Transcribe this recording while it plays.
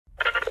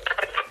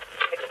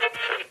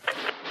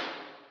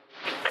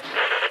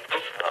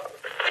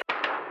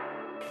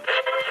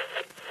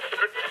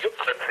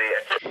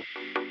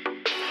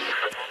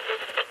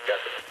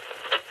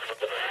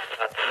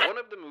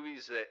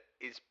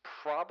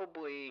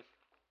probably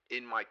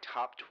in my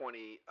top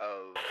 20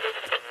 of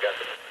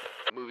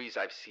movies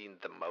I've seen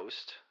the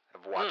most,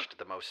 have watched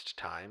the most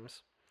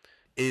times,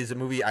 is a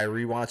movie I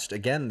rewatched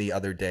again the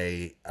other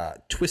day,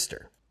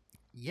 Twister.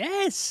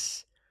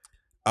 Yes.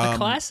 A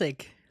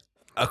classic.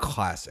 A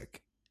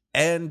classic.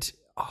 And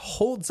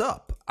holds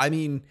up. I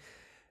mean,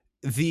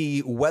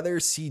 the weather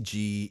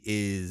CG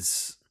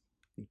is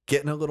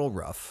getting a little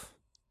rough.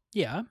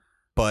 Yeah.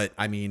 But,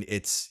 I mean,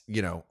 it's,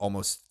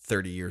 almost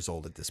 30 years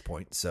old at this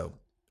point, so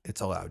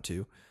it's allowed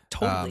to.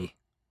 Totally.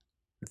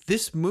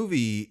 This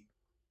movie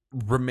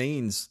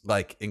remains,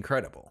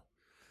 incredible.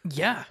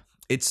 Yeah.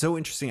 It's so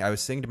interesting. I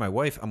was saying to my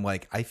wife, I'm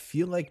like, I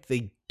feel like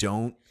they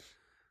don't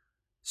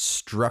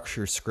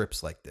structure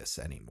scripts like this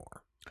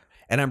anymore.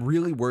 And I'm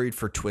really worried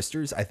for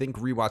Twisters. I think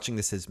rewatching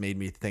this has made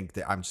me think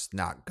that I'm just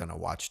not going to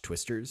watch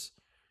Twisters.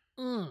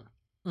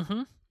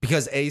 Mm-hmm.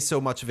 Because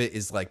so much of it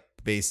is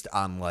based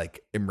on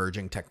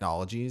emerging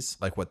technologies,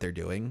 like what they're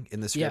doing in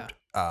the script.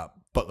 Yeah.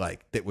 But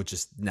that would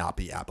just not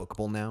be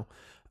applicable now.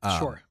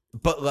 Sure.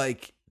 But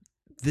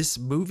this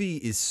movie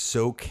is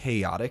so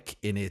chaotic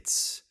in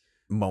its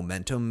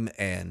momentum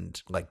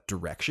and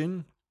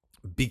direction,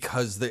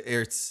 because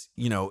it's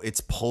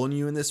it's pulling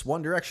you in this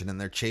one direction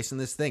and they're chasing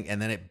this thing,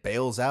 and then it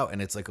bails out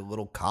and it's a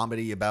little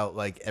comedy about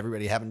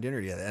everybody having dinner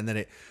together, and then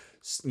it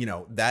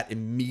that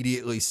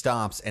immediately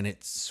stops and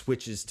it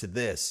switches to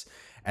this,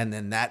 and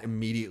then that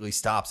immediately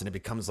stops and it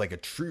becomes a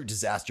true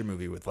disaster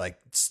movie with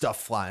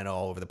stuff flying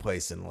all over the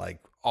place and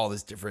all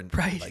this different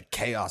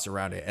chaos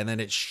around it, and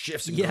then it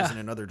shifts and goes in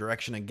another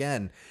direction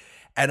again.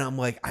 And I'm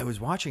I was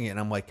watching it and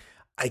I'm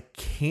I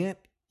can't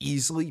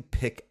easily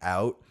pick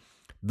out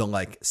the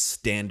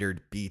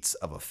standard beats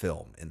of a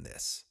film in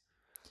this.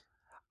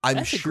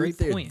 I'm sure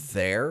they're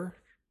there.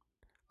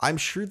 I'm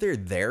sure they're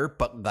there,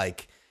 but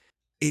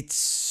it's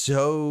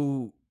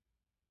so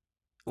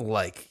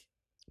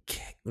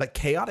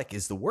chaotic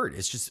is the word.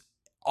 It's just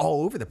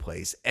all over the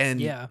place. And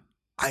yeah,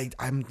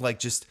 I'm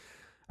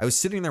I was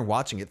sitting there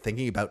watching it,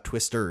 thinking about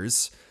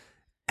Twisters,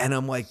 and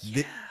I'm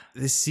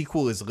this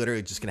sequel is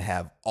literally just going to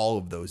have all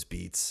of those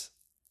beats,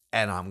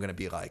 and I'm going to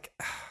be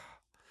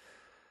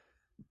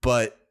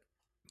but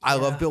I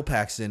love Bill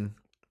Paxton.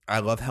 I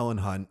love Helen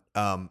Hunt.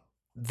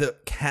 The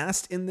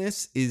cast in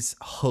this is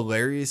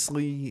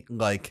hilariously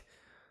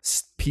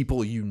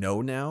people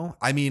now.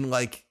 I mean,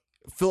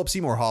 Philip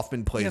Seymour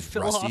Hoffman plays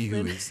Rusty,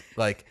 who is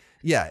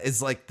is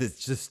the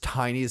just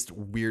tiniest,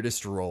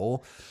 weirdest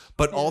role,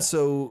 but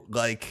also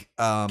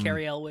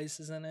Carrie Elwes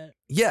is in it.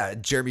 Yeah,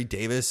 Jeremy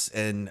Davis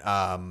and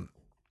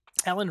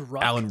Alan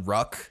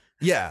Ruck.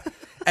 Yeah,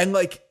 and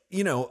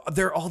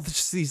they're all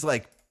just these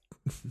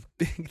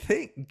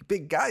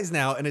big guys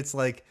now, and it's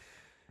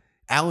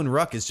Alan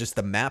Ruck is just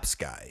the maps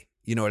guy.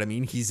 You know what I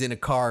mean? He's in a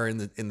car in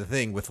the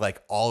thing with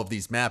all of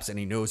these maps, and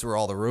he knows where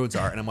all the roads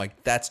are. And I'm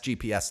that's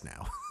GPS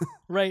now.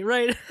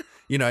 Right.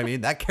 You know what I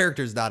mean? That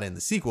character's not in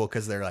the sequel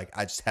because they're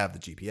I just have the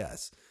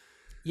GPS.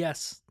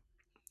 Yes.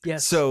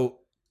 So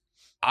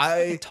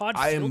I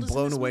am Field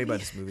blown away by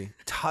this movie.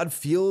 Todd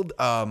Field,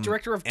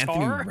 director of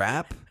Anthony Tar.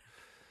 Rapp.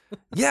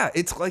 Yeah,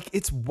 it's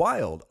it's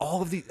wild.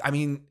 All of these. I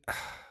mean,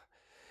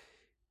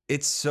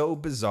 it's so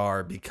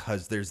bizarre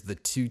because there's the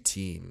two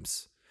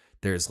teams.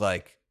 There's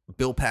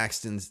Bill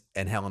Paxton's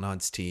and Helen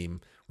Hunt's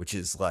team, which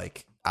is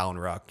Alan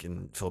Ruck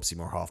and Philip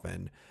Seymour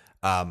Hoffman.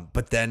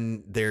 But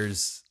then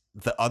there's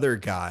the other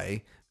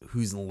guy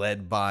who's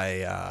led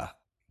by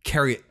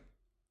Carrie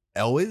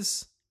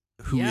Elwes,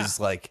 who is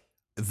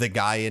the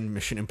guy in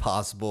Mission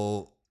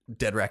Impossible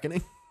Dead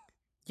Reckoning.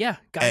 Yeah,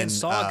 guy in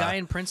Saw, guy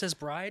in Princess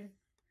Bride.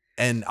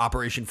 And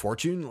Operation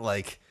Fortune,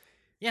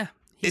 yeah,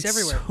 he's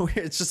everywhere. So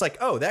weird. It's just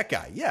oh, that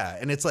guy, yeah.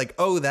 And it's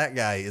oh, that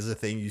guy is a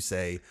thing you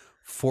say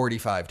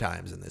 45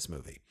 times in this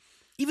movie.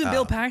 Even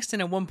Bill Paxton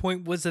at one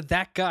point was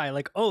that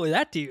guy, oh,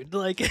 that dude.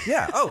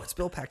 Yeah, oh, it's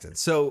Bill Paxton.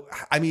 So,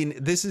 I mean,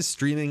 this is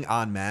streaming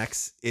on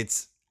Max.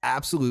 It's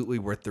absolutely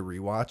worth the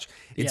rewatch.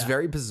 It's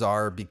very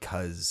bizarre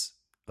because,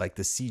 the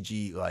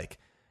CG,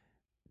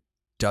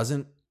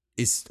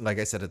 is, like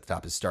I said at the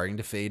top, is starting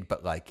to fade,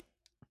 but,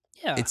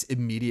 it's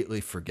immediately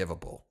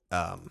forgivable.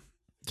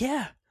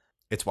 Yeah.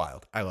 It's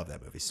wild. I love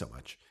that movie so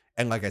much.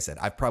 And like I said,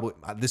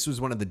 this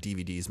was one of the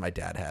DVDs my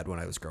dad had when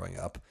I was growing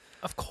up.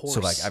 Of course.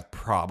 So I've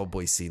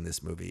probably seen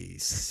this movie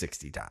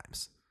 60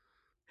 times.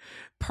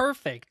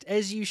 Perfect.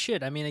 As you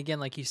should. I mean, again,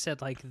 like you said,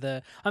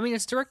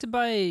 it's directed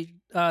by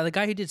the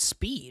guy who did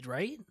Speed,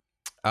 right?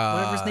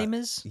 Whatever his name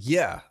is.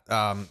 Yeah.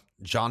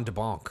 John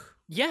DeBonk.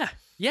 Yeah.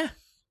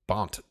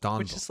 Don.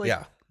 Which is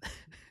yeah.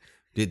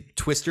 Did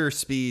Twister,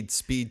 Speed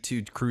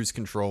 2, Cruise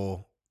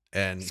Control,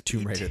 and Speed.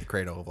 Tomb Raider: The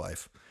Cradle of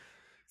Life.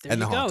 There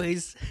you go.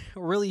 He's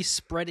really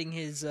spreading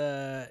his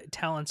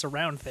talents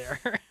around there.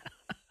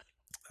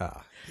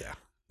 Yeah.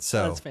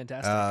 So that's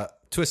fantastic.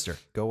 Twister,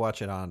 go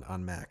watch it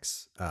on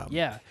Max.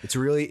 Yeah. It's a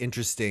really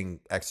interesting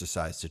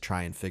exercise to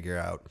try and figure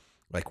out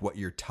what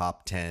your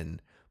top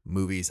 10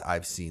 movies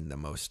I've seen the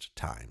most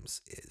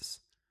times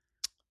is.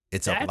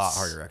 It's a lot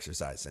harder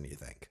exercise than you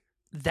think.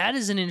 That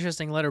is an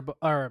interesting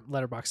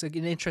letterbox,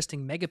 an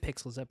interesting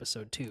Megapixels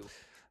episode too.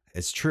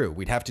 It's true.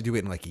 We'd have to do it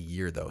in like a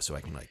year though, so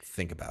I can like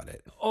think about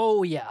it.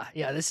 Oh yeah.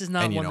 This is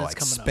not And one that's like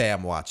coming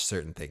spam watch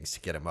certain things to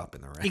get him up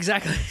in the ranks.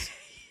 Exactly.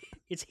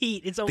 It's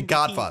heat. It's only The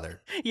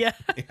Godfather. Heat. Yeah.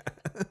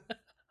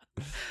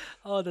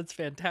 Oh, that's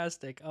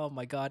fantastic. Oh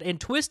my God. And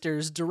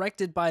Twisters,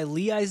 directed by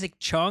Lee Isaac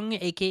Chung,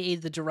 aka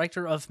the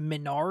director of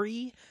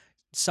Minari.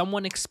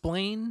 Someone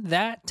explain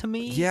that to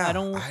me. Yeah. I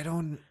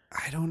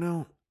don't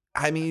know.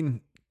 I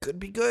mean, could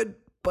be good,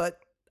 but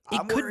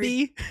it could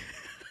be.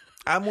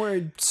 I'm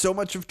worried so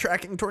much of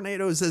Tracking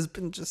Tornadoes has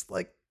been just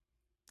like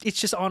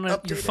it's just on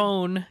your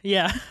phone.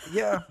 Yeah.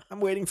 Yeah. I'm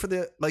waiting for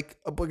the like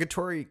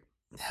obligatory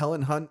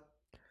Helen Hunt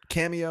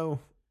cameo.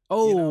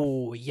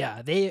 Oh,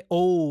 yeah.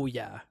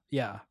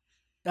 Yeah.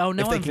 Oh,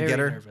 no, I'm very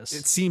nervous.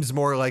 It seems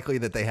more likely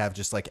that they have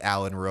just like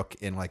Alan Rook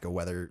in like a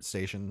weather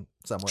station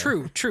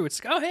somewhere. True. It's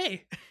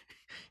hey.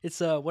 It's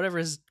whatever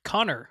is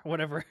Connor,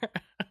 whatever.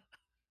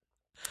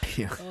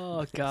 Yeah.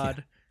 Oh God.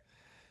 Yeah.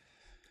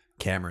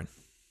 Cameron.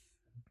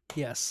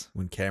 Yes.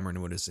 When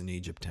Cameron was in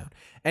Egypt town.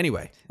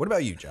 Anyway, what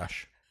about you,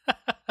 Josh?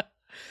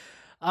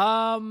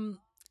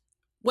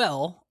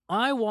 Well,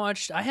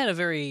 I had a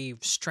very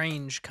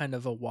strange kind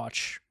of a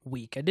watch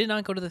week. I did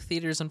not go to the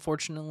theaters,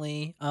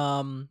 unfortunately.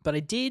 But I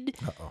did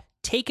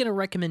take in a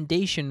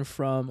recommendation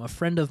from a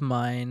friend of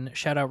mine.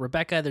 Shout out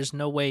Rebecca. There's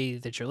no way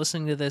that you're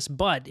listening to this,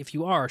 but if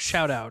you are,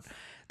 shout out.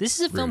 This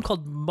is a film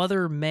called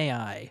Mother May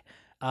I,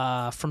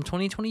 from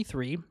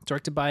 2023,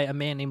 directed by a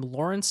man named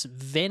Lawrence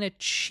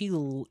Vanicelli,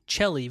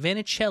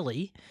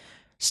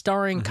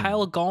 starring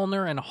Kyle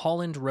Gallner and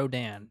Holland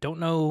Rodan.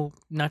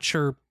 Not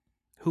sure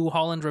who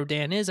Holland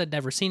Rodan is. I'd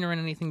never seen her in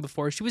anything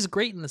before. She was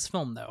great in this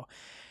film, though.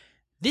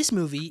 This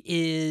movie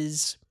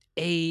is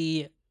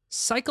a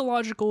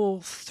psychological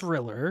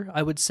thriller,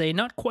 I would say.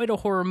 Not quite a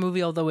horror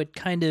movie, although it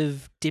kind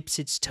of dips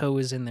its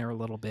toes in there a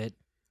little bit.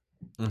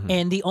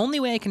 And the only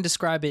way I can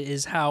describe it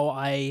is how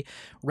I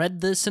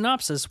read the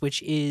synopsis,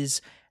 which is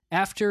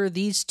after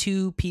these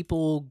two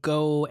people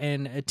go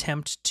and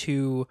attempt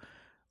to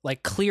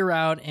like clear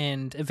out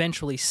and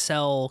eventually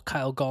sell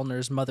Kyle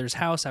Gallner's mother's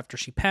house after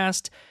she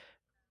passed,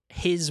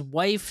 his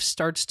wife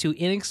starts to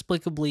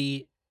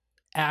inexplicably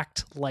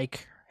act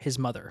like his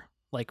mother,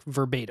 like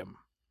verbatim,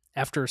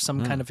 after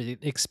some kind of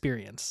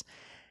experience.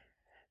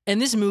 And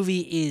this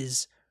movie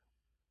is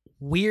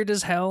weird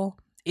as hell.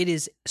 It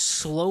is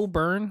slow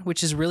burn,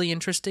 which is really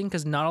interesting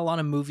because not a lot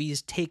of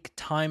movies take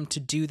time to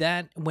do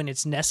that when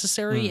it's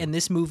necessary. And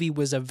this movie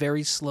was a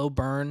very slow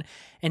burn,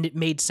 and it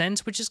made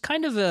sense, which is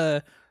kind of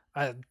a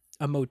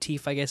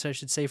motif, I guess I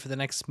should say, for the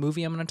next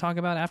movie I'm going to talk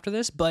about after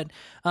this. But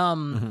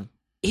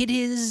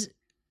it's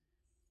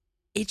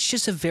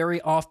just a very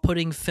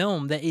off-putting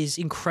film that is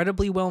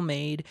incredibly well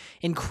made,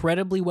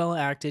 incredibly well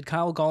acted.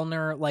 Kyle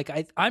Gallner, like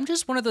I'm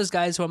just one of those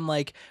guys who I'm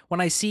like,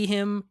 when I see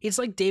him, it's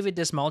like David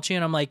Desmalchi,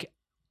 and I'm like,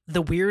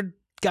 the weird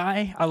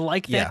guy. I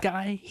like that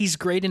guy. He's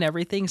great in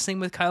everything. Same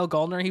with Kyle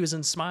Gallner. He was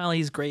in Smile.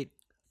 He's great.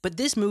 But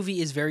this movie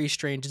is very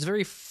strange. It's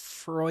very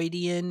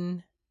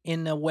Freudian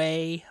in a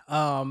way.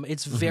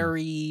 It's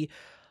very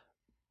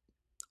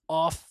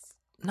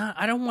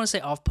I don't want to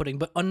say off-putting,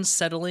 but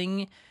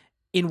unsettling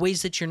in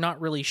ways that you're not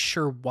really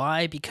sure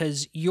why,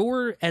 because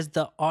you're, as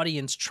the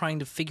audience, trying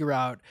to figure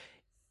out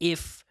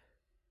if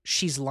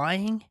she's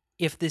lying,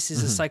 if this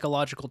is a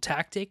psychological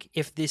tactic,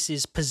 if this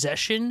is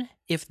possession,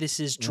 if this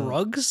is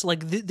drugs.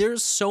 Like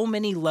there's so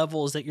many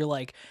levels that you're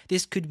like,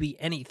 this could be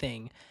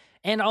anything.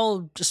 And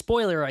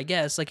spoiler, I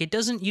guess, like you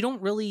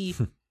don't really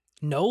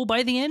know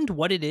by the end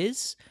what it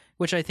is,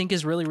 which I think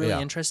is really,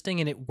 really interesting.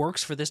 And it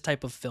works for this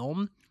type of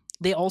film.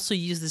 They also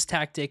use this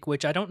tactic,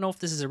 which I don't know if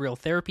this is a real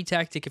therapy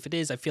tactic. If it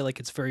is, I feel like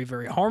it's very,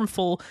 very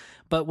harmful.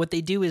 But what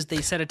they do is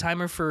they set a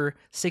timer for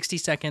 60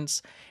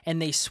 seconds and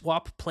they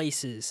swap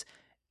places,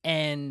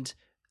 and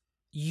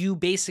you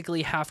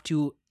basically have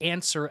to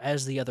answer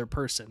as the other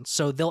person.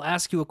 So they'll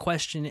ask you a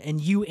question and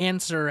you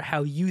answer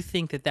how you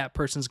think that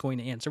person's going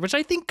to answer, which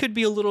I think could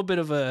be a little bit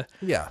of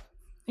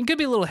it could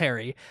be a little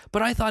hairy,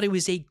 but I thought it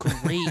was a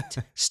great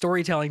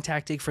storytelling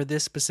tactic for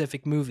this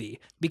specific movie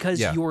because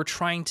you're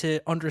trying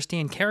to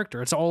understand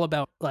character. It's all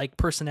about like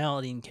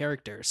personality and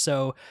character.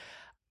 So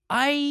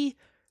I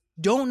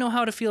don't know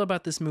how to feel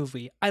about this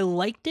movie. I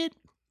liked it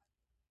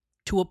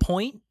to a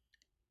point.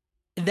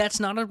 That's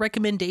not a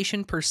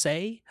recommendation per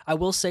se. I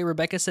will say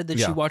Rebecca said that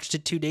she watched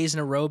it 2 days in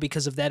a row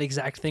because of that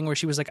exact thing where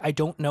she was like, I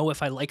don't know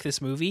if I like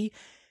this movie.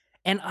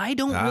 And I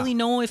don't really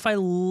know if I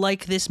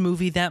like this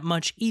movie that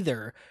much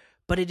either.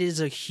 But it is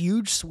a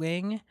huge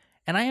swing,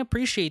 and I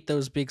appreciate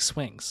those big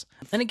swings.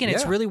 And again,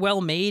 it's really well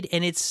made,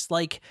 and it's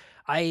like,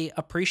 I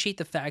appreciate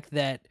the fact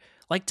that,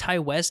 like Ty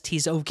West,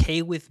 he's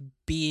okay with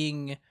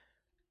being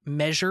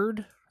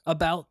measured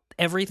about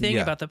everything,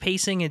 about the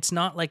pacing. It's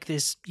not like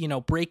this,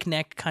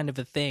 breakneck kind of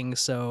a thing.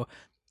 So,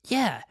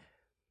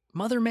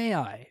 Mother May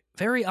I.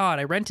 Very odd.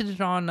 I rented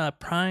it on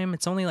Prime.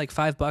 It's only like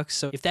 $5.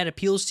 So if that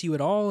appeals to you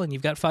at all, and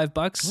you've got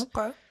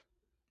 $5,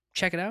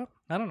 check it out.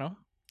 I don't know.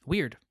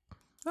 Weird.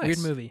 Nice. Weird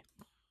movie.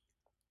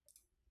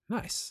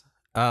 Nice.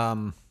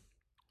 I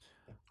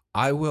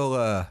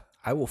will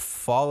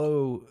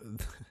follow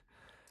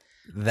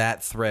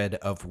that thread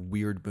of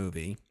weird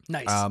movie.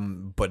 Nice.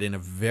 But in a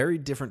very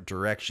different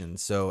direction.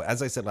 So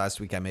as I said last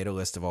week, I made a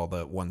list of all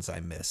the ones I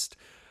missed.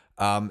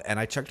 And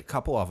I checked a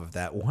couple off of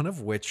that, one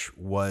of which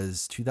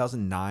was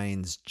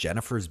 2009's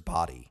Jennifer's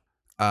Body.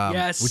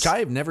 Yes. Which I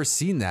have never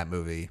seen that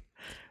movie,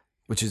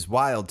 which is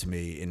wild to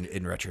me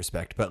in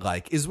retrospect, but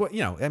like is what,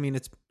 I mean,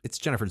 it's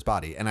Jennifer's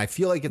Body. And I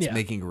feel like it's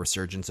making a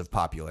resurgence of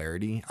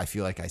popularity. I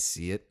feel like I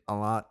see it a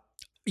lot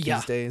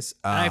these days.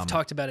 And I've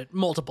talked about it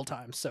multiple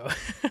times. So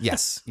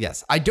yes.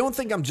 I don't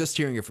think I'm just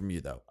hearing it from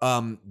you though.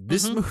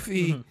 This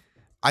movie,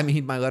 I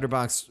mean, my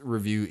Letterboxd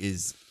review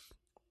is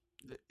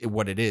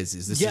what it is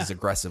this is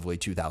aggressively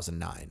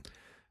 2009.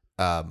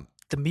 The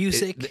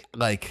music,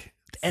 the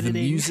editing.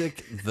 The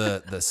music,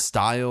 the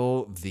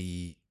style,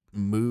 the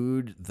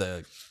mood,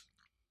 the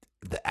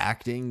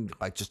acting,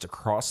 like just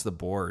across the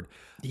board.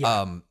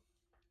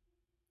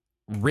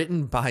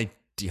 Written by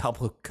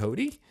Diablo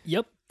Cody.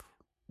 Yep.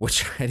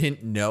 Which I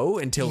didn't know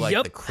until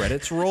the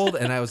credits rolled,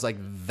 and I was like,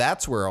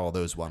 "That's where all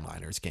those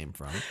one-liners came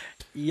from."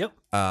 Yep.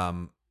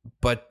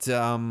 But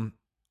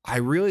I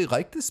really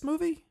like this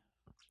movie.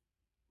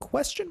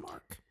 Question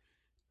mark.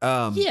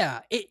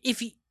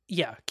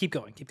 Keep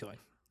going.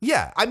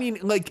 Yeah, I mean,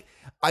 like,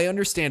 I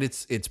understand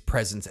its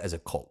presence as a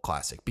cult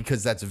classic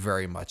because that's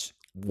very much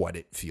what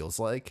it feels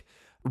like.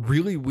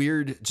 Really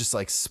weird, just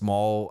like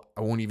small,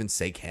 I won't even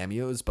say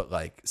cameos, but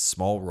like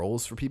small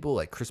roles for people.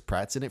 Like Chris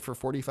Pratt's in it for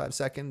 45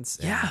 seconds.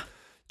 Yeah.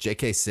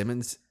 J.K.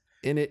 Simmons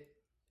in it,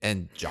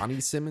 and Johnny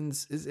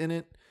Simmons is in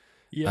it.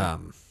 Yeah.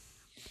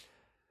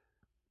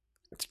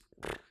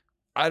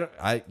 I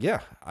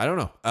don't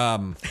know.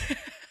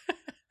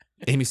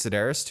 Amy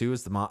Sedaris too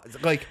is the mom.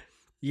 Like,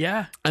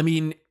 yeah. I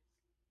mean,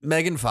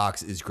 Megan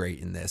Fox is great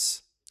in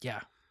this. Yeah.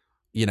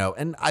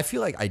 And I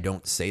feel like I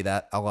don't say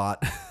that a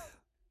lot.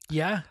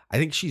 Yeah. I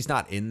think she's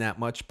not in that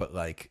much, but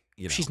like,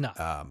 she's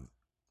not.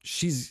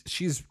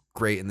 She's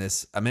great in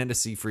this. Amanda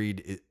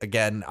Seyfried,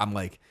 again, I'm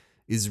like,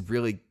 is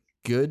really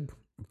good,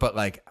 but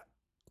like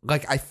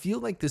I feel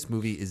like this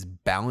movie is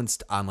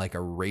balanced on like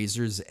a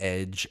razor's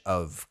edge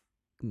of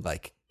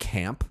like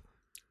camp.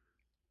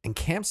 And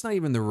camp's not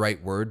even the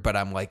right word, but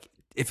I'm like,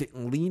 if it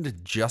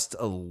leaned just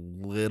a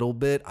little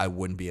bit, I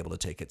wouldn't be able to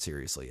take it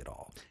seriously at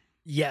all.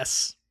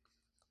 Yes.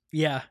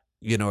 Yeah.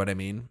 You know what I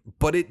mean?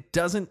 But it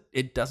doesn't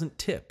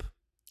tip.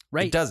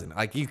 Right. It doesn't.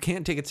 Like, you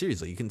can't take it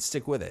seriously. You can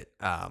stick with it.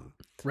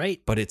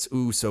 Right. But it's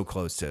so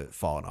close to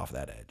falling off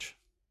that edge.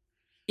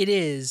 It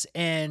is.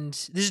 And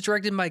this is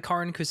directed by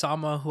Karin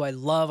Kusama, who I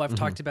love. I've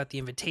talked about The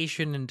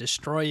Invitation and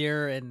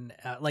Destroyer and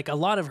like a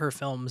lot of her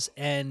films.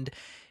 And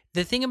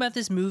the thing about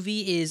this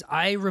movie is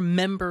I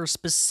remember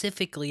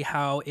specifically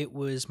how it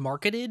was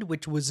marketed,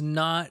 which was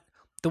not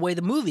the way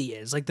the movie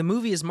is. Like, the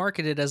movie is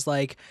marketed as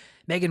like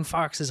Megan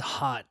Fox is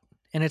hot.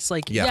 And it's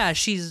like, yeah,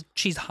 she's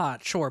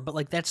hot, sure, but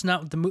like that's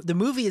not the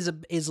movie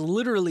is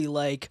literally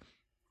like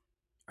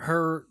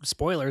her,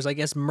 spoilers, I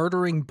guess,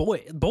 murdering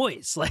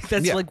boys. Like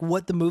that's like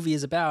what the movie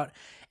is about.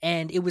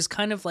 And it was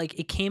kind of like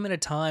it came at a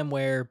time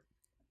where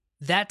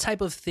that type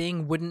of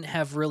thing wouldn't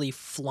have really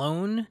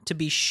flown to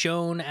be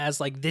shown as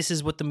like this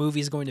is what the movie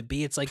is going to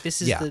be. It's like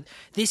this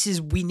is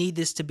we need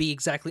this to be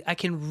exactly. I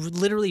can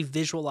literally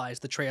visualize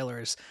the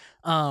trailers.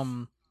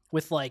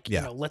 With like,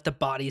 let the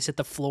bodies hit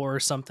the floor or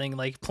something,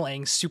 like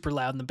playing super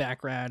loud in the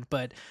background.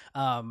 But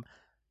I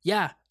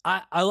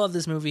love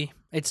this movie.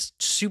 It's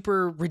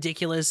super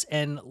ridiculous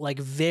and like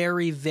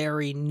very,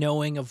 very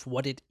knowing of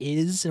what it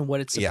is and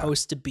what it's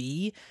supposed to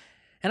be.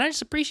 And I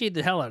just appreciate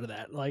the hell out of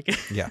that. Like,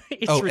 it's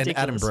ridiculous. And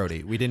Adam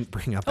Brody. We didn't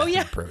bring up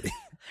Adam Brody.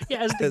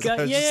 Yeah, as the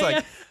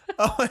guy.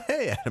 Oh,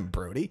 hey, Adam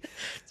Brody.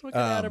 It's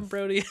looking at Adam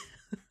Brody.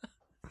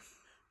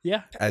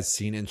 Yeah. As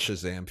seen in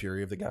Shazam!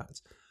 Fury of the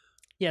Gods.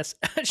 Yes,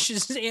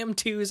 Shazam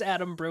 2's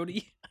Adam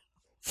Brody.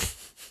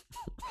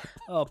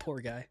 Oh,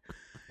 poor guy.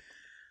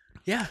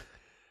 Yeah.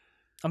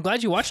 I'm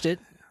glad you watched it.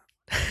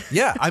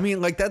 Yeah, I mean,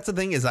 like, that's the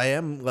thing is I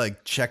am,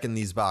 like, checking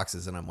these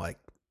boxes, and I'm like,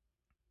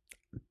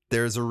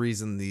 there's a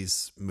reason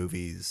these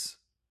movies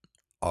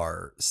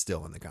are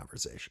still in the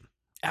conversation.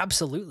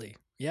 Absolutely.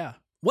 Yeah.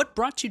 What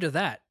brought you to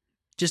that?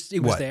 Just,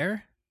 it was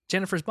there?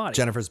 Jennifer's Body.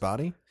 Jennifer's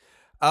Body?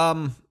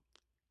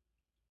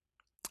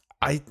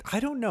 I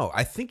don't know.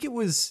 I think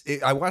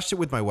I watched it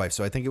with my wife,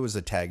 so I think it was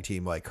a tag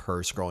team, like her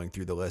scrolling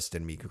through the list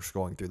and me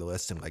scrolling through the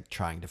list and like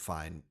trying to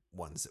find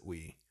ones that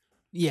we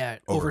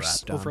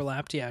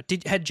overlapped. Yeah.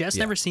 Had Jess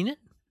never seen it?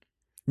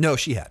 No,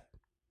 she had.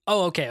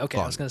 Oh, okay. I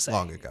was gonna say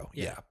long ago.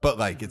 Yeah, but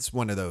like it's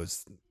one of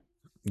those,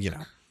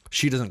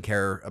 she doesn't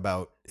care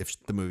about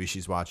if the movie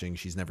she's watching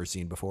she's never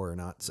seen before or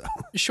not. So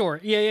sure,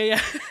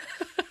 yeah.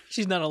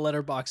 She's not a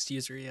Letterboxd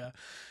user.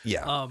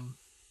 Yeah.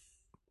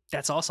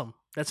 That's awesome.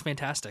 That's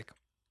fantastic.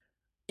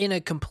 In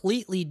a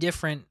completely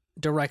different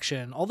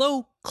direction,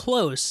 although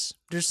close,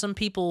 there's some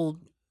people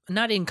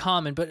not in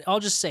common, but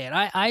I'll just say it.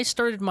 I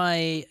started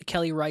my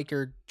Kelly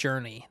Reichardt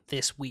journey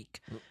this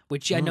week,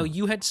 which I know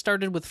you had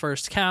started with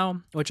First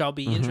Cow, which I'll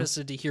be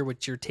interested to hear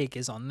what your take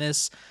is on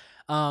this.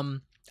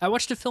 I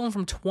watched a film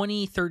from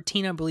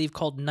 2013, I believe,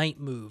 called Night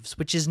Moves,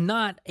 which is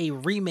not a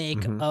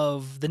remake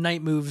of the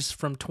Night Moves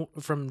from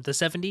the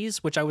 70s,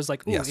 which I was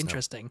like, ooh,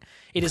 interesting. No.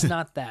 It is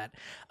not that.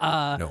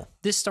 No.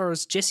 This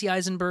stars Jesse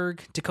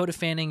Eisenberg, Dakota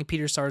Fanning, and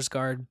Peter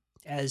Sarsgaard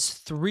as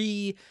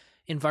 3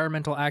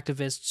 environmental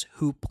activists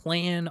who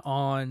plan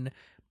on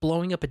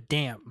blowing up a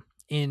dam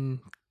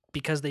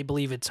because they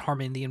believe it's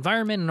harming the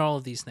environment and all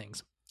of these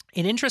things.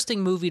 An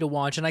interesting movie to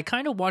watch, and I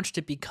kind of watched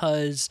it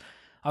because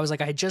I was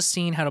like, I had just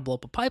seen How to Blow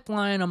Up a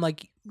Pipeline. I'm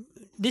like,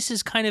 this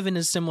is kind of in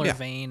a similar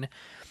vein.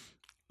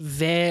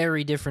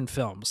 Very different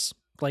films.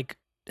 Like,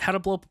 How to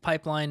Blow Up a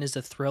Pipeline is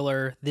a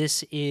thriller.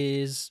 This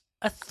is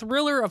a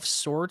thriller of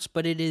sorts,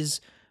 but it is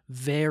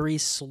very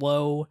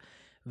slow,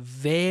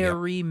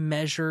 very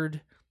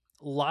measured,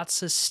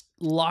 lots of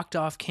locked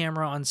off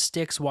camera on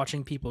sticks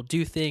watching people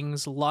do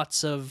things,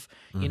 lots of,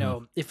 you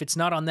know, if it's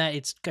not on that,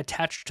 it's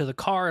attached to the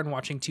car and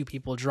watching 2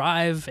 people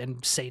drive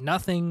and say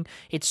nothing.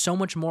 It's so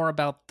much more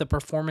about the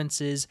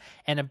performances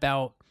and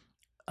about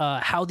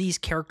how these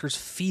characters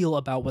feel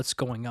about what's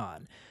going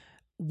on,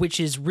 which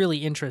is really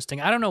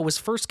interesting. I don't know, was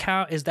First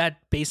Cow, is that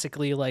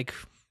basically like,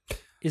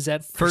 is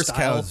that First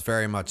Cow is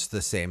very much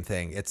the same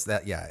thing. It's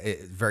that,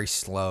 very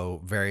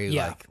slow, very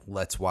like,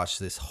 let's watch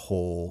this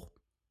whole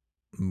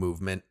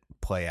movement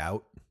play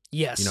out.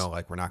 Yes. You know,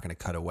 like, we're not going to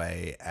cut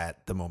away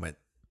at the moment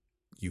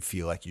you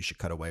feel like you should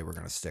cut away. We're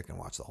going to stick and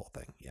watch the whole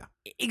thing. Yeah.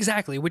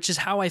 Exactly, which is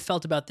how I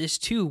felt about this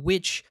too,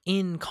 which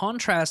in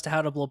contrast to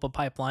How to Blow Up a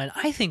Pipeline,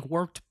 I think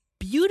worked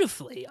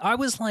beautifully. I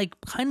was like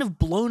kind of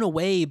blown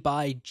away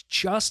by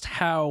just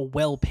how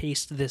well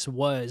paced this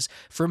was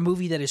for a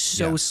movie that is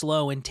so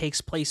slow and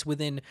takes place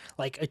within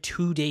like a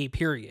 2-day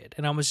period.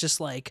 And I was just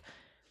like,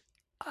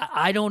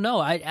 I don't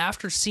know.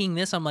 After seeing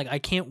this, I'm like, I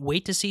can't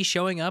wait to see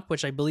Showing Up,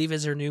 which I believe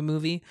is her new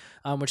movie,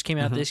 which came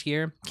out this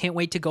year. Can't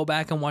wait to go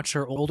back and watch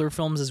her older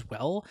films as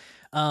well.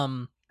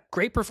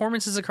 Great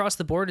performances across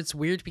the board. It's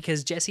weird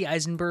because Jesse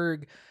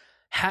Eisenberg,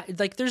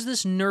 there's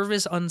this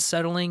nervous,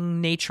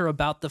 unsettling nature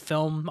about the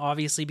film,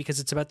 obviously,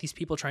 because it's about these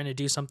people trying to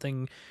do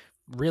something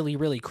really,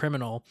 really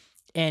criminal.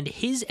 And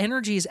his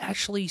energy is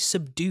actually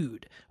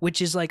subdued,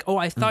 which is like, oh,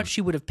 I thought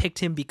she would have picked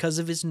him because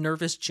of his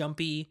nervous,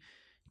 jumpy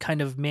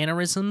kind of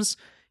mannerisms.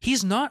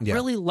 He's not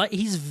really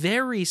he's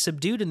very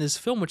subdued in this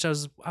film, which I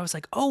was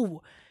like,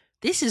 oh,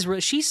 this is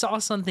she saw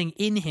something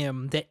in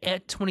him that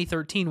at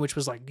 2013, which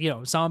was like, you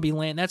know,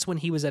 Zombieland, that's when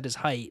he was at his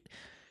height.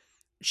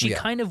 She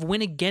kind of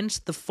went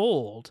against the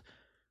fold,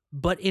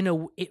 but in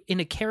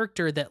a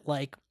character that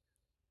like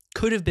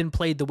could have been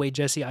played the way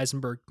Jesse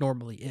Eisenberg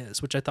normally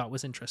is, which I thought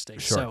was interesting.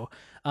 Sure.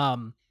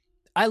 So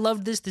I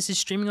loved this. This is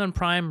streaming on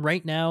Prime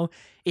right now.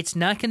 It's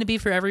not going to be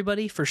for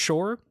everybody, for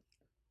sure,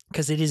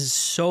 because it is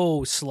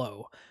so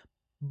slow.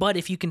 But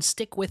if you can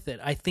stick with it,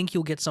 I think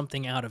you'll get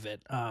something out of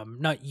it.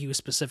 Not you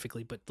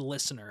specifically, but the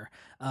listener.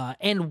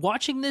 And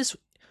watching this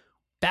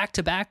back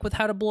to back with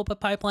How to Blow Up a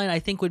Pipeline, I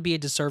think would be a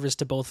disservice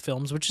to both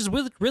films, which is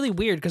really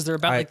weird because they're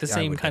about like the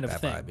same kind of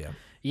thing. Vibe,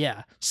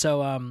 yeah.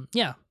 So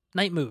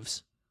Night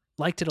Moves.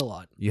 Liked it a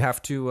lot. You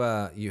have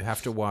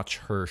to watch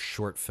her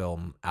short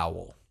film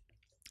Owl,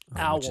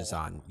 which is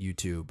on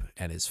YouTube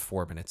and is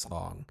 4 minutes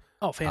long.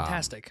 Oh,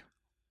 fantastic.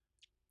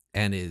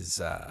 And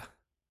is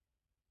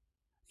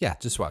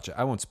just watch it.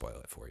 I won't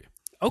spoil it for you.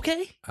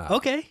 Okay.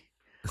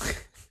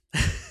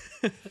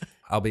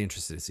 I'll be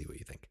interested to see what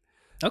you think.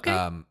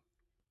 Okay.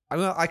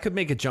 I could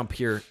make a jump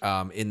here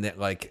in that,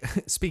 like,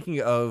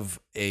 speaking of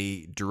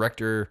a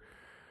director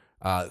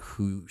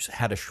who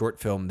had a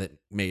short film that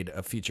made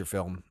a feature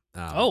film.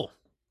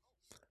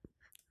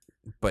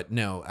 But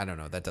no, I don't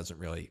know. That doesn't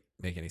really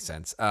make any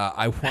sense.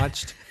 I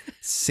watched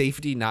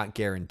Safety Not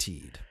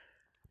Guaranteed.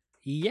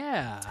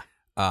 Yeah.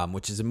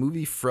 Which is a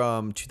movie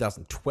from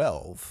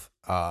 2012,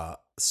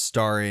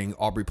 starring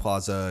Aubrey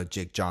Plaza,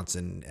 Jake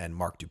Johnson, and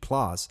Mark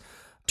Duplass,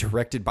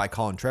 directed by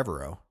Colin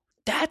Trevorrow.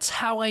 That's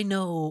how I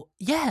know.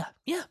 Yeah.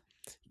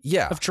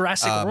 Of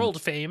Jurassic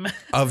World fame.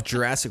 Of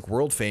Jurassic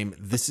World fame.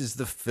 This is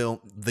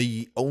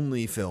the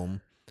only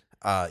film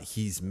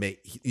he's made,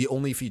 the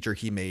only feature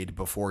he made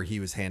before he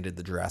was handed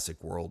the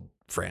Jurassic World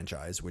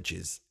franchise, which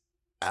is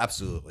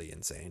absolutely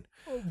insane.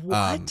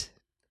 What?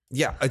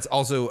 Yeah, it's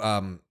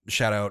also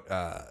shout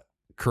out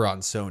Karan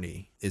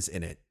Soni is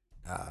in it,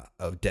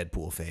 of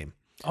Deadpool fame.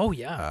 Oh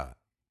yeah.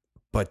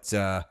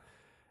 So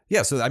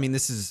I mean,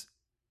 this is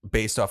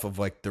based off of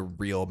like the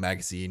real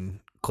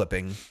magazine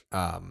clipping.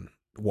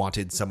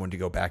 Wanted someone to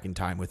go back in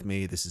time with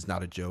me. This is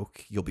not a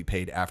joke. You'll be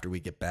paid after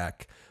we get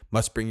back.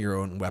 Must bring your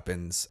own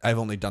weapons. I've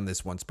only done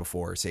this once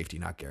before. Safety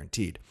not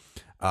guaranteed.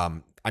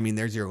 I mean,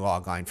 there's your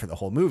log line for the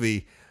whole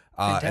movie.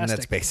 And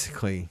that's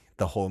basically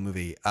the whole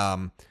movie.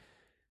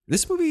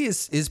 This movie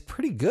is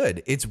pretty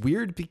good. It's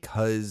weird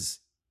because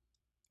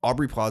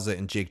Aubrey Plaza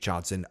and Jake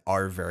Johnson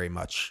are very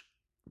much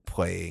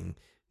playing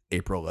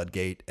April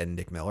Ludgate and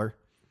Nick Miller.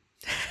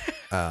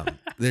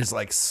 There's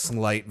like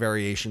slight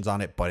variations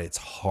on it, but it's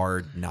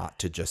hard not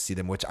to just see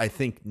them, which I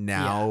think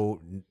now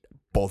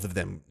both of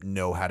them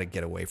know how to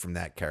get away from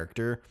that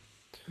character.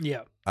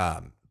 Yeah.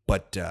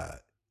 But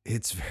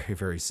it's very,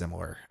 very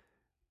similar.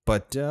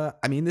 But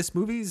I mean, this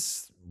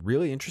movie's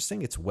really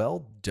interesting. It's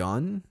well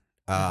done.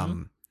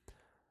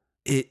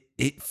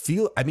 It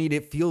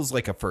feels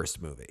like a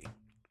first movie.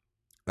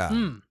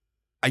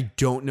 I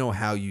don't know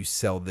how you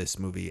sell this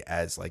movie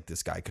as like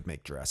this guy could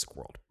make Jurassic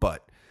World,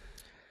 but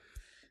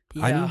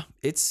I mean,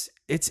 it's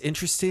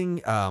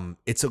interesting.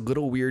 It's a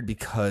little weird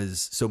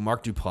because so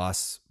Mark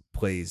Duplass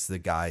plays the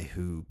guy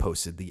who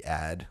posted the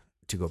ad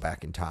to go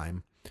back in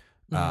time.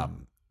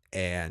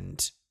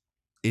 And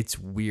it's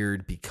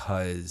weird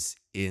because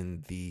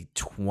in the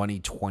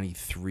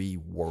 2023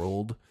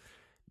 world,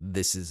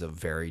 this is a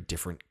very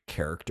different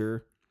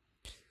character.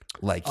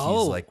 Like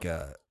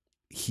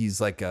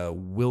he's like a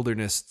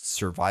wilderness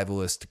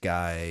survivalist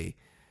guy,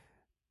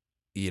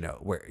 you know,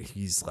 where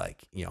he's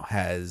like, you know,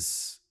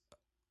 has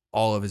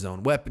all of his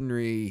own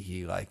weaponry.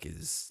 He like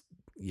is,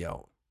 you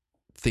know,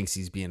 thinks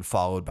he's being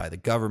followed by the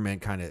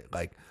government, kind of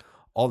like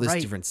all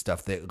this different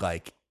stuff that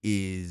like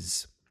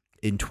is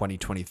in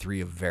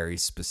 2023 a very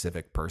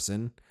specific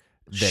person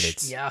that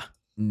it's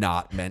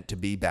not meant to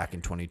be back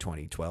in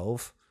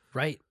 2012.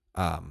 Right.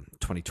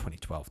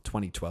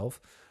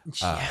 2012.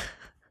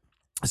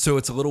 So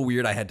it's a little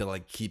weird. I had to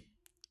like keep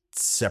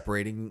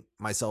separating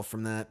myself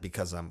from that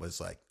because I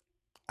was like,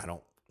 I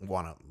don't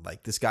want to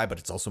like this guy, but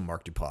it's also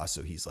Mark Duplass.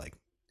 So he's like,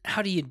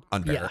 how do you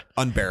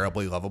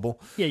unbearably lovable.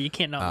 Yeah. You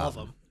can't not love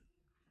him.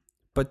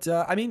 But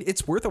I mean,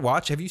 it's worth a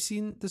watch. Have you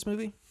seen this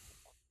movie?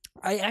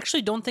 I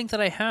actually don't think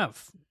that I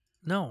have.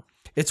 No.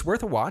 It's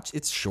worth a watch.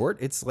 It's short.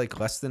 It's like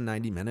less than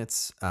 90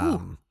 minutes.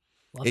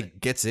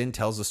 It gets in,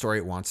 tells the story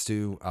it wants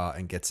to,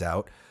 and gets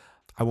out.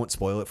 I won't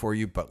spoil it for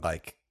you, but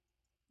like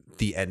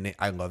the ending,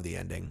 I love the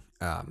ending.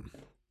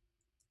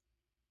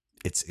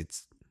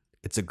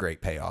 It's a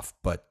great payoff.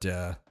 But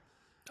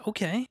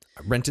okay,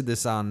 I rented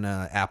this on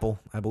Apple,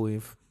 I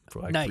believe,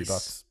 for like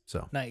 $3.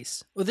 So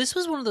nice. Well, this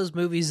was one of those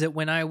movies that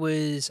when I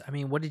was, I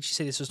mean, what did you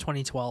say? This was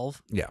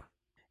 2012.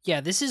 Yeah,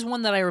 this is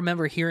one that I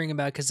remember hearing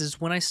about because it's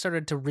when I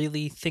started to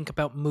really think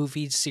about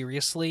movies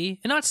seriously.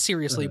 And not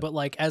seriously, but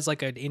like as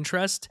like an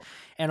interest.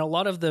 And a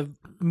lot of the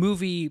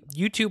movie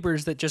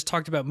YouTubers that just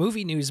talked about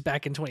movie news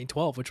back in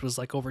 2012, which was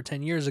like over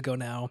 10 years ago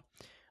now,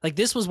 like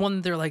this was one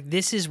that they're like,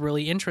 this is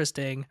really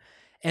interesting.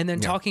 And then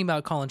talking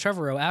about Colin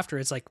Trevorrow after,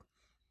 it's like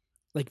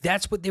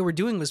that's what they were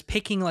doing, was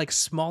picking like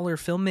smaller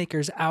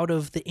filmmakers out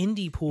of the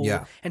indie pool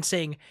and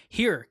saying,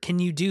 here, can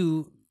you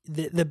do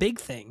the big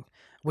thing?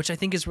 Which I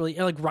think is really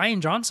like Ryan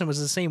Johnson was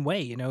the same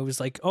way, you know, it was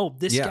like, oh,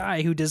 this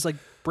guy who does like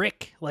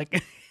brick,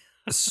 like.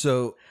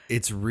 So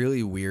it's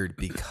really weird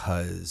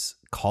because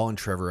Colin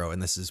Trevorrow, and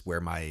this is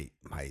where my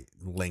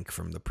link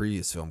from the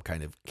previous film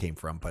kind of came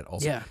from, but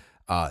also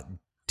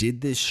did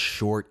this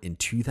short in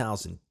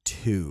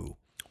 2002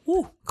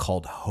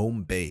 called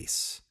Home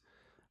Base,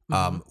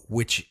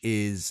 which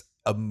is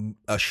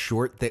a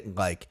short that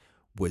like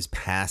was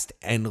passed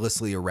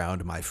endlessly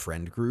around my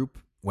friend group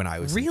when I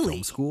was in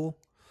film school.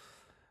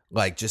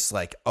 Like, just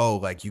like, oh,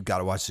 like, you got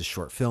to watch this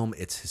short film.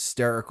 It's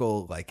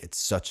hysterical. Like, it's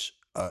such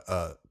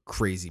a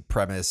crazy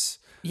premise.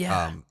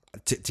 Yeah.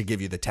 To give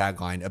you the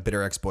tagline, a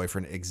bitter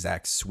ex-boyfriend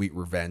exacts sweet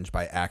revenge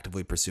by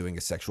actively pursuing a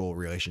sexual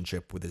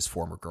relationship with his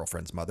former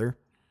girlfriend's mother.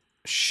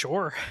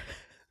 Sure.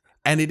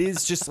 And it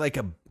is just like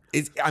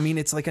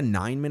it's like a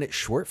 9-minute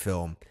short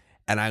film.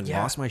 And I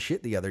lost my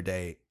shit the other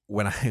day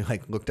when I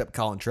like looked up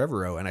Colin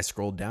Trevorrow and I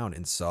scrolled down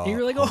and saw you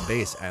were like, Home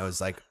Base. And I was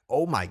like,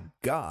 oh my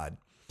God.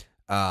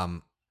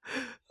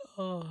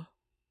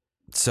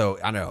 So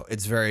I know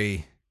it's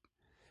very,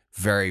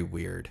 very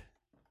weird.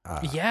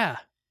 Yeah.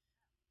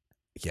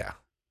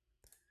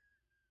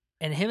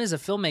 And him as a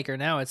filmmaker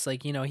now, it's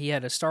like, you know, he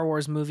had a Star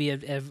Wars movie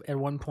at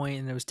one point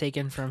and it was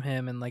taken from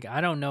him. And like,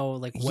 I don't know,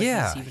 like what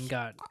he's even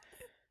got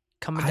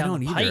coming down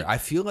the pipe. I don't either. I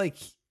feel like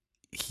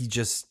he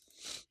just,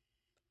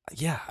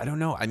 I don't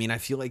know. I mean, I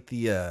feel like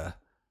he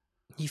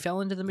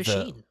fell into the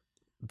machine.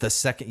 The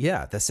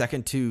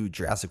second two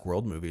Jurassic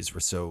World movies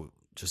were so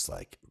just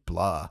like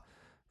blah.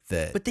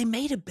 But they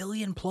made $1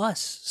 billion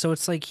plus, so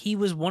it's like he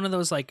was one of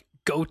those like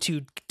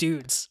go-to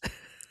dudes.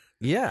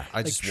 Yeah,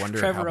 I just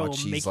wonder how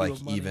much he's like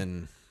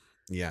even.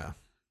 Yeah,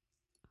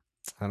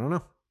 I don't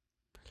know.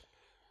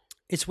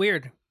 It's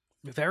weird,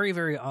 very,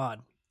 very odd.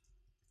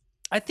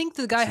 I think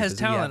the guy has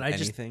talent. I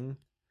do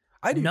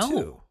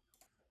too.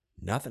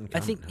 Nothing. I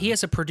think he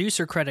has a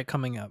producer credit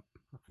coming up.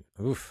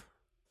 Oof.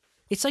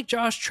 It's like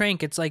Josh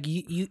Trank. It's like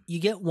you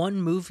get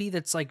one movie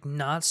that's like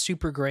not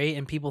super great,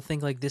 and people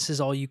think like this is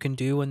all you can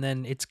do, and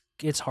then it's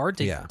hard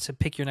to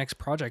pick your next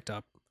project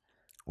up.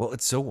 Well,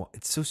 it's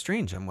so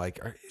strange. I'm like,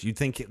 you'd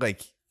think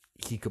like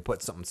he could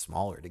put something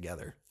smaller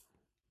together.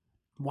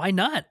 Why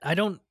not? I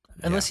don't,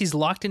 unless he's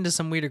locked into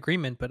some weird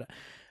agreement, but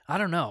I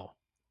don't know.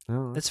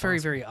 Oh, that's very,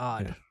 very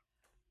odd. Yeah.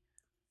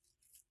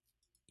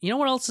 You know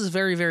what else is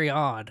very, very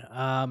odd?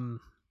 I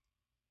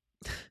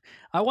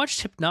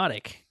watched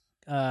Hypnotic.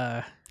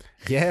 The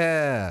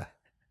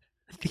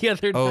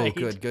other night. Oh,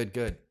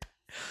 good.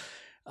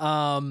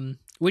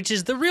 Which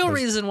is the real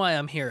reason why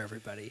I'm here,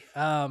 everybody.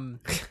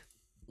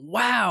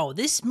 Wow,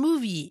 this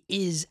movie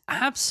is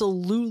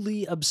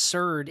absolutely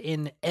absurd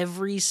in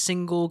every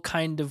single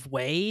kind of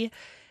way.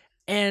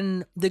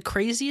 And the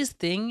craziest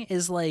thing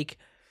is like,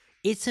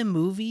 it's a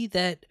movie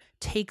that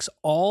takes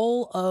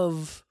all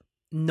of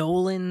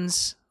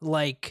Nolan's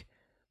like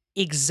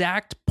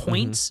exact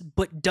points,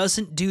 but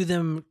doesn't do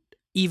them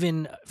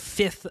even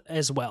fifth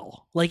as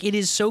well. Like, it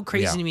is so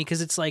crazy to me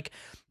because it's like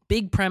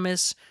big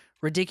premise,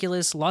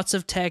 ridiculous, lots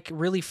of tech,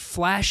 really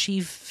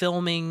flashy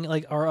filming,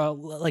 like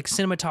like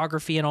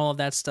cinematography and all of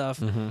that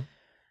stuff.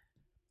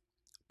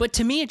 But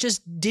to me, it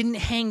just didn't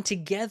hang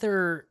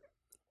together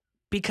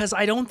because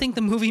I don't think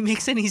the movie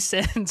makes any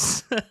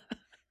sense.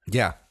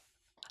 Yeah.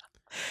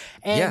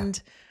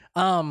 And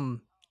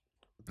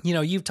you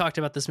know, you've talked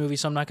about this movie,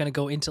 so I'm not going to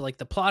go into like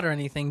the plot or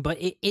anything, but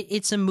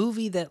it's a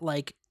movie that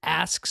like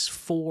asks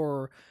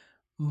for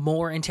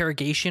more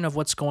interrogation of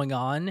what's going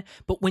on.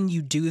 But when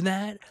you do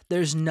that,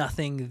 there's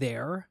nothing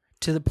there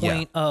to the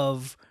point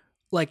of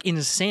like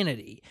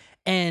insanity.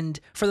 And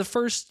for the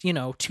first, you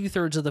know,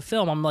 2/3 of the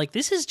film, I'm like,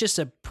 this is just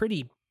a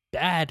pretty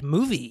bad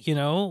movie, you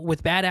know,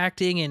 with bad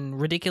acting and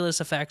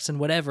ridiculous effects and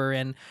whatever.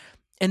 And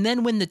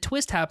then when the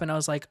twist happened, I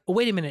was like, oh,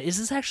 wait a minute, is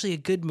this actually a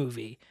good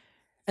movie?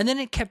 And then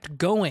it kept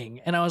going,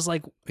 and I was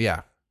like,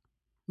 yeah,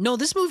 no,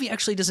 this movie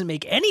actually doesn't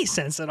make any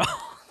sense at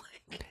all.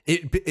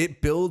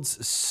 It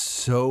builds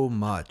so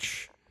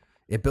much.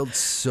 It builds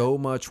so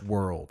much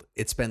world.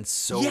 It spends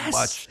so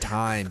much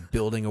time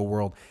building a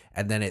world,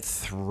 and then it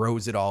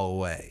throws it all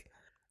away.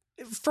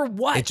 For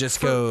what? It just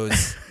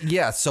goes,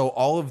 so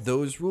all of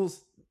those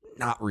rules,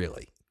 not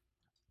really.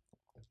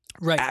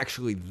 Right.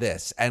 Actually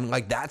this. And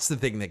like, that's the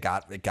thing that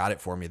got it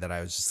for me, that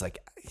I was just like,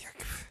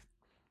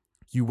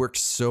 you worked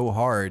so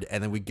hard,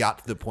 and then we got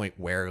to the point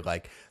where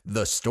like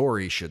the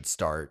story should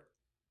start.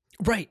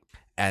 Right.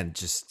 And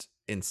just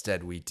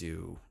instead we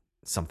do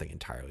something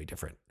entirely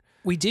different.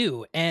 We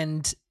do.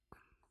 And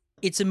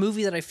it's a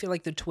movie that I feel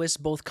like the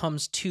twist both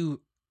comes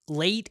too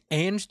late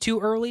and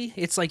too early.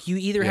 It's like you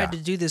either had to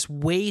do this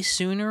way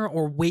sooner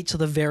or wait till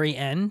the very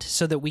end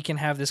so that we can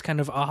have this kind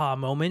of aha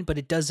moment, but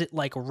it does it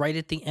like right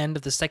at the end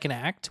of the second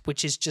act,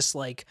 which is just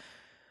like,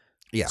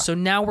 so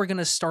now we're going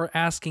to start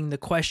asking the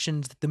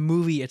questions that the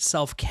movie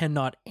itself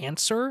cannot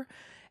answer.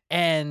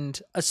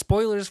 And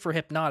spoilers for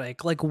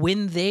Hypnotic, like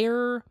when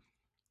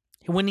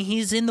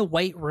he's in the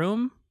white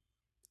room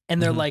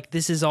and they're like,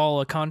 this is all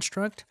a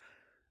construct,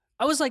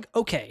 I was like,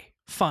 okay,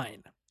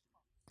 fine.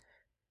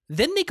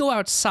 Then they go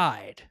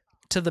outside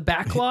to the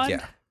back lot.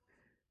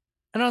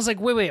 And I was like,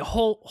 wait,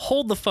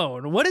 hold the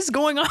phone. What is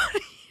going on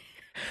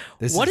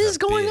here? What is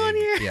going on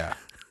here? Yeah.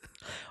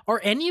 Are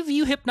any of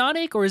you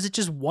hypnotic, or is it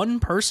just one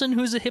person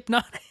who's a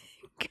hypnotic?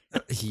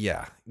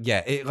 Yeah.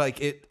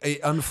 It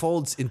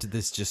unfolds into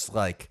this just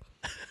like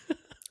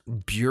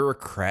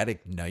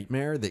bureaucratic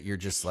nightmare that you're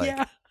just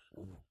like,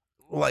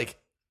 like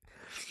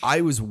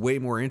I was way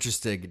more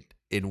interested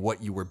in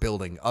what you were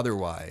building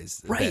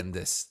otherwise than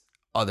this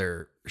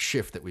other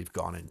shift that we've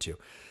gone into.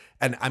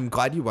 And I'm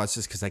glad you watched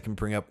this because I can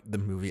bring up the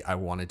movie I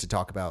wanted to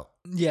talk about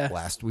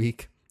last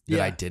week that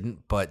I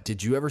didn't. But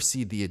did you ever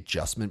see The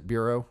Adjustment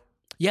Bureau?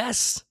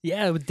 Yes.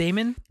 Yeah, with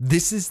Damon.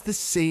 This is the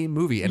same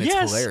movie, and it's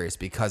hilarious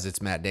because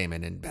it's Matt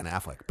Damon and Ben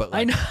Affleck. But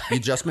like, The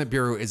Adjustment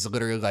Bureau is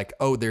literally like,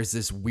 oh, there's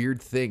this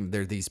weird thing.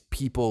 There are these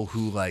people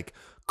who like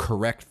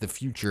correct the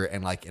future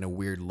and like in a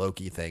weird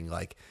Loki thing,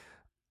 like,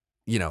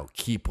 you know,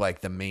 keep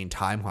like the main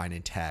timeline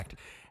intact.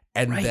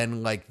 And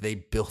then like they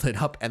build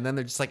it up, and then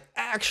they're just like,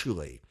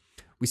 actually,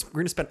 we're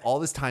going to spend all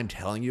this time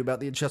telling you about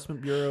the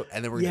Adjustment Bureau,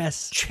 and then we're going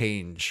to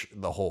change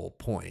the whole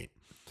point.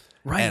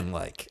 Right. And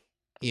like,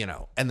 you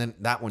know, and then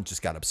that one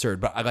just got absurd.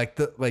 But I like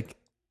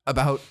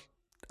about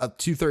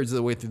 2/3 of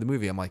the way through the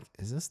movie, I'm like,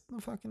 is this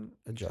the fucking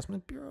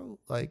Adjustment Bureau?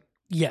 Like,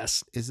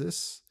 yes. Is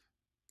this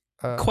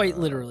quite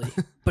literally,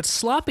 but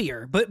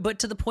sloppier, but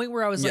to the point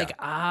where I was like,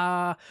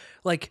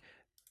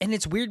 and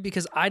it's weird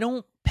because I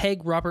don't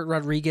peg Robert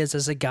Rodriguez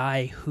as a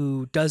guy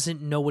who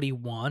doesn't know what he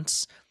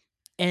wants.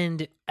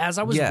 And as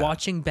I was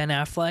watching Ben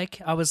Affleck,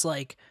 I was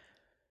like,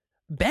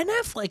 Ben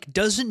Affleck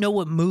doesn't know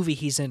what movie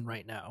he's in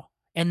right now.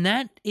 And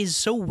that is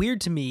so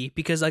weird to me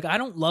because like I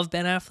don't love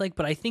Ben Affleck,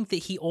 but I think that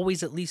he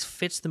always at least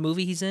fits the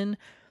movie he's in.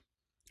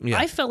 Yeah.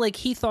 I felt like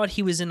he thought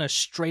he was in a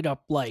straight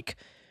up like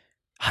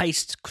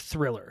heist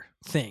thriller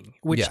thing,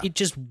 which it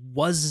just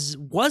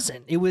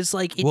wasn't. It was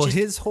like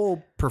his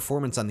whole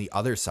performance on the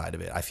other side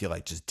of it, I feel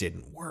like just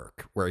didn't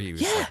work. Where he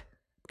was like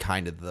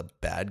kind of the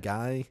bad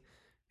guy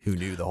who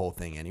knew the whole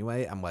thing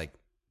anyway. I'm like,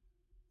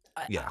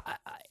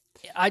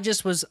 I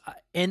just was,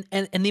 and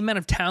the amount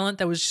of talent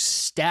that was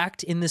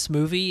stacked in this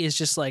movie is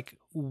just like,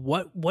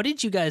 what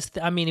did you guys,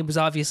 I mean, it was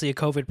obviously a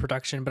COVID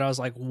production, but I was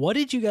like,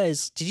 did you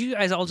guys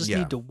all just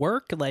need to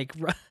work? Like,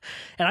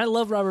 and I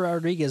love Robert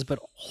Rodriguez, but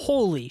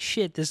holy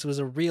shit, this was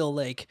a real,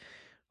 like,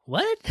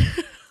 what?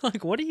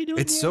 Like, what are you doing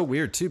It's here? so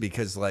weird too,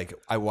 because like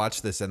I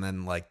watched this and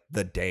then like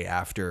the day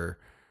after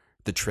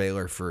the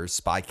trailer for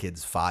Spy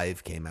Kids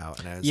 5 came out,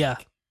 and I was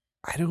like,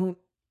 I don't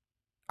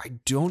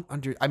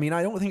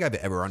think I've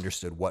ever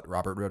understood what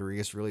Robert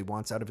Rodriguez really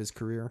wants out of his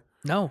career.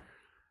 No.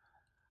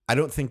 I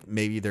don't think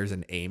maybe there's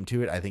an aim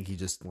to it. I think he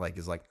just like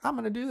is like, I'm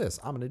going to do this,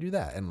 I'm going to do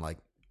that, and like,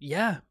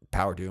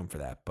 power to him for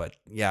that. But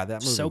yeah,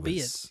 that movie so be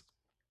it.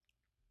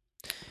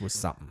 Was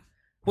something.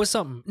 Was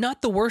something.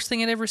 Not the worst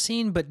thing I'd ever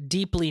seen, but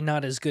deeply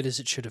not as good as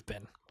it should have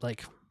been.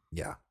 Like,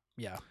 Yeah.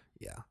 yeah.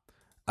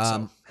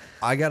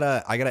 I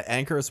gotta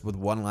anchor us with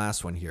one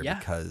last one here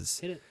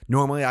because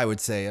normally I would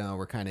say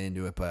we're kind of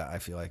into it, but I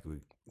feel like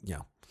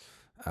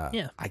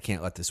I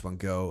can't let this one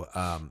go,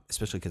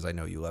 especially because I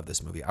know you love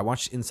this movie. I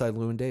watched Inside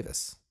Llewyn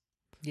Davis.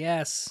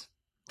 Yes,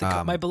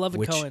 my beloved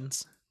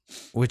Coens,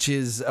 which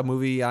is a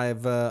movie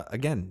I've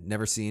again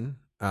never seen.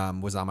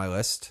 Was on my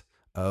list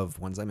of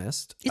ones I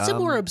missed. It's a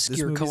more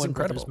obscure Coen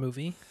Brothers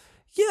movie.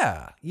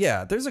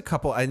 Yeah. There's a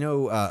couple. I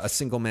know A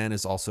Single Man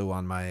is also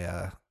on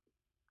my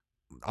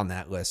on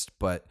that list,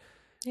 but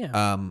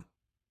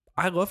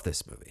I love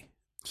this movie.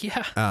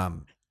 Yeah.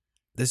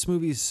 This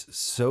movie's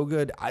so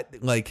good.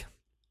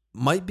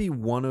 Might be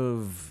one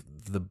of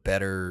the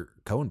better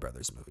Coen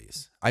Brothers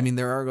movies. I mean,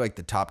 there are like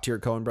the top tier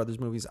Coen Brothers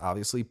movies,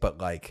 obviously, but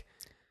like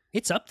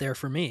it's up there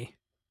for me.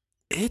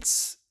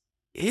 It's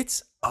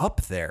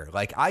up there.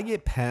 Like I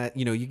get past,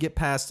 you get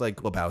past like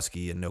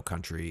Lebowski and No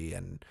Country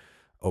and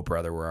Oh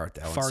Brother, Where Art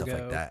Thou and stuff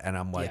like that, and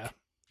I'm like,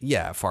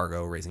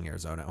 Fargo, Raising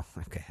Arizona.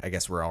 Okay, I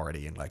guess we're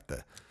already in like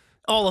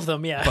all of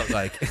them, yeah. But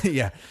like,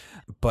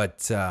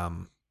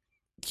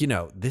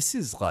 this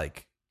is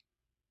like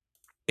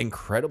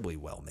incredibly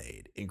well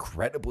made,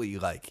 incredibly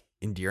like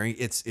endearing.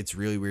 It's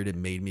really weird. It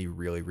made me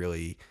really,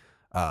 really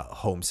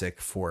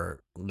homesick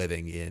for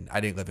living in. I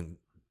didn't live in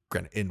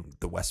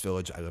the West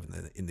Village. I live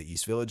in the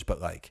East Village,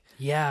 but like,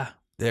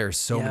 there's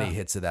so many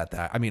hits of that.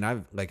 I mean,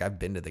 I've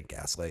been to the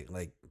Gaslight.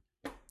 Like,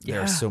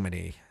 there are so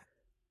many.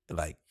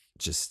 Like,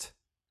 just,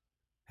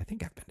 I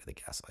think I've been to the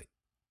Gaslight.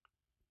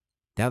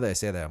 Now that I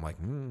say that, I'm like,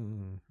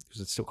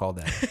 is it still called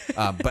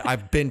that? But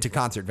I've been to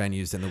concert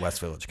venues in the West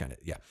Village, kind of.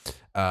 Yeah.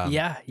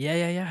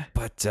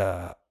 But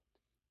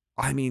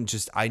I mean,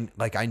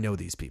 I know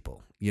these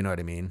people. You know what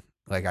I mean?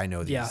 Like, I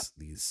know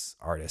these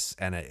artists,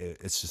 and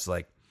it's just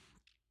like,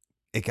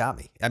 it got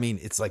me. I mean,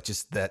 it's like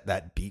just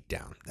that beat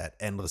down, that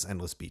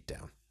endless beat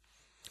down.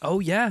 Oh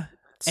yeah.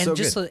 And so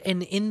just good.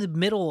 and in the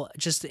middle,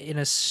 just an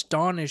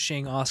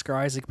astonishing Oscar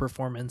Isaac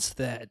performance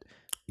that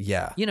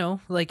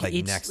like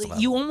it's next level.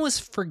 You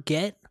almost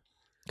forget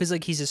because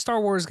like he's a Star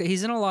Wars guy,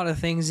 he's in a lot of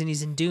things and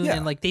he's in Dune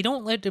and like they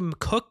don't let him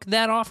cook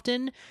that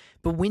often,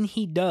 but when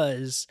he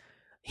does,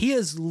 he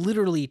is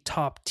literally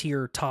top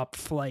tier, top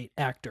flight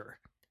actor.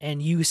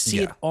 And you see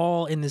it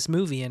all in this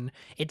movie, and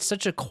it's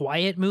such a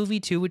quiet movie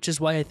too, which is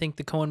why I think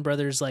the Coen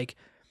brothers, like,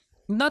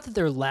 not that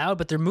they're loud,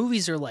 but their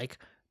movies are like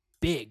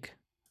big,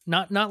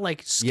 not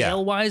like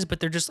scale wise, but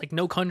they're just like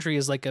No Country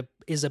is like a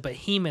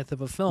behemoth of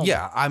a film.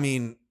 Yeah, I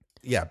mean,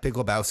 Big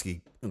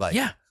Lebowski,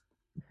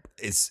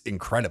 is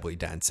incredibly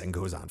dense and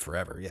goes on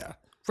forever. Yeah,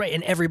 right,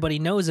 and everybody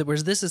knows it.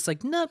 Whereas this is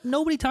like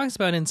nobody talks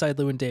about Inside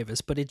Llewyn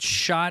Davis, but it's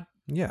shot.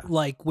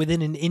 Like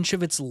within an inch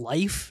of its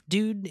life,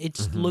 dude.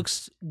 It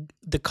looks,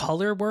 the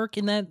color work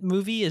in that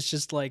movie is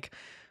just like,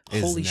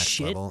 holy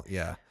shit. Level.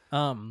 Yeah.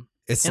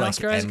 It's like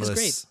Oscar Isaac is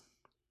great.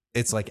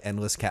 It's like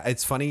endless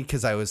It's funny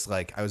because I was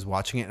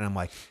watching it and I'm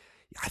like,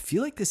 I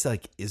feel like this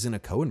like isn't a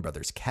Coen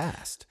Brothers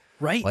cast.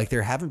 Right. Like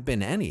there haven't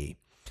been any.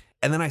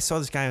 And then I saw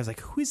this guy, I was like,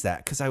 who is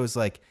that? Because I was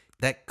like,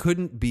 that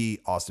couldn't be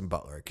Austin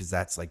Butler because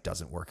that's like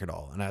doesn't work at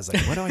all. And I was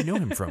like, where do I know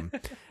him from?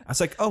 I was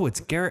like, oh, it's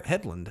Garrett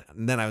Hedlund.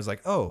 And then I was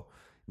like, oh,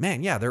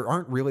 man, there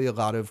aren't really a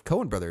lot of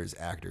Coen Brothers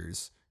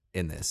actors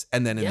in this.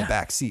 And then in the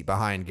back seat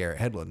behind Garrett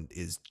Hedlund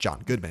is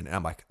John Goodman. And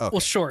I'm like, okay. Well,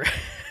 sure.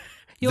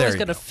 You always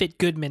got to fit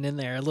Goodman in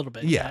there a little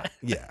bit. Yeah.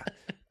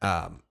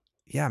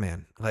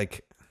 Man.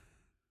 Like,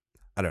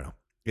 I don't know.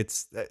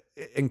 It's an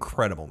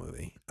incredible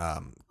movie.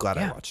 Glad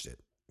I watched it.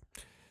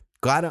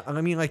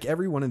 I mean, like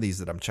every one of these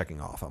that I'm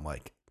checking off, I'm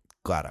like,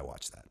 glad I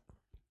watched that.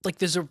 Like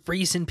there's a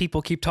reason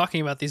people keep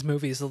talking about these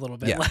movies a little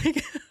bit. Yeah.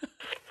 Like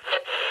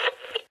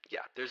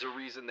there's a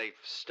reason they've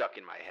stuck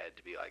in my head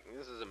to be like,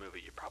 this is a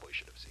movie you probably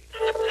should have seen.